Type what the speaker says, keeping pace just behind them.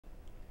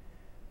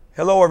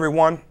Hello,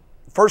 everyone.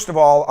 First of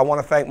all, I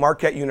want to thank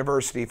Marquette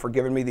University for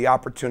giving me the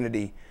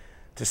opportunity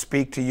to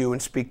speak to you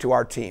and speak to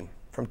our team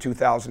from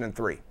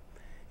 2003.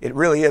 It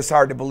really is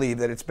hard to believe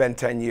that it's been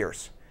 10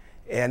 years.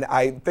 And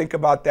I think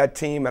about that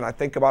team and I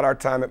think about our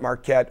time at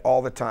Marquette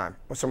all the time.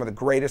 It was some of the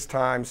greatest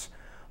times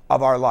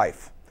of our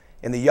life.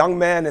 And the young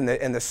men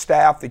and the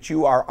staff that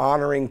you are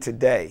honoring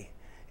today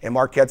in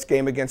Marquette's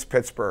game against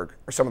Pittsburgh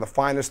are some of the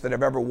finest that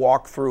have ever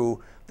walked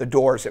through the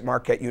doors at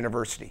Marquette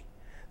University.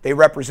 They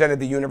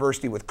represented the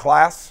university with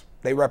class.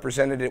 They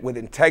represented it with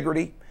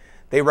integrity.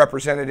 They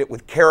represented it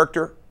with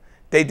character.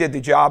 They did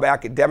the job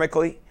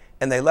academically,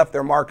 and they left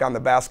their mark on the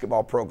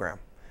basketball program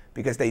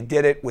because they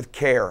did it with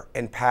care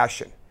and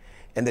passion.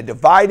 And the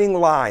dividing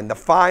line, the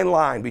fine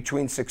line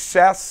between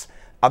success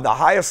of the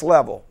highest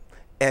level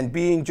and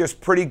being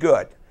just pretty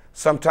good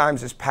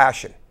sometimes is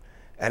passion.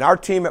 And our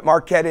team at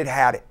Marquette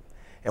had it.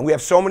 And we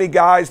have so many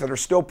guys that are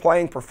still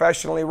playing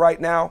professionally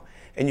right now,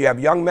 and you have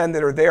young men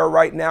that are there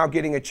right now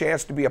getting a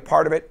chance to be a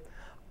part of it.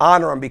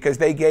 Honor them because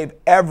they gave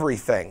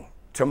everything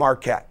to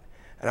Marquette.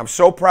 And I'm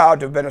so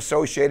proud to have been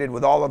associated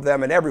with all of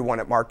them and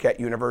everyone at Marquette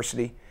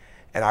University.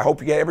 And I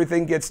hope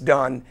everything gets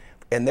done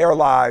in their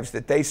lives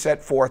that they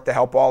set forth to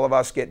help all of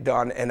us get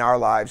done in our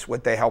lives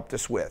what they helped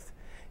us with.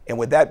 And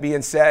with that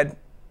being said,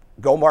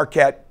 go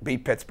Marquette,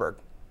 beat Pittsburgh.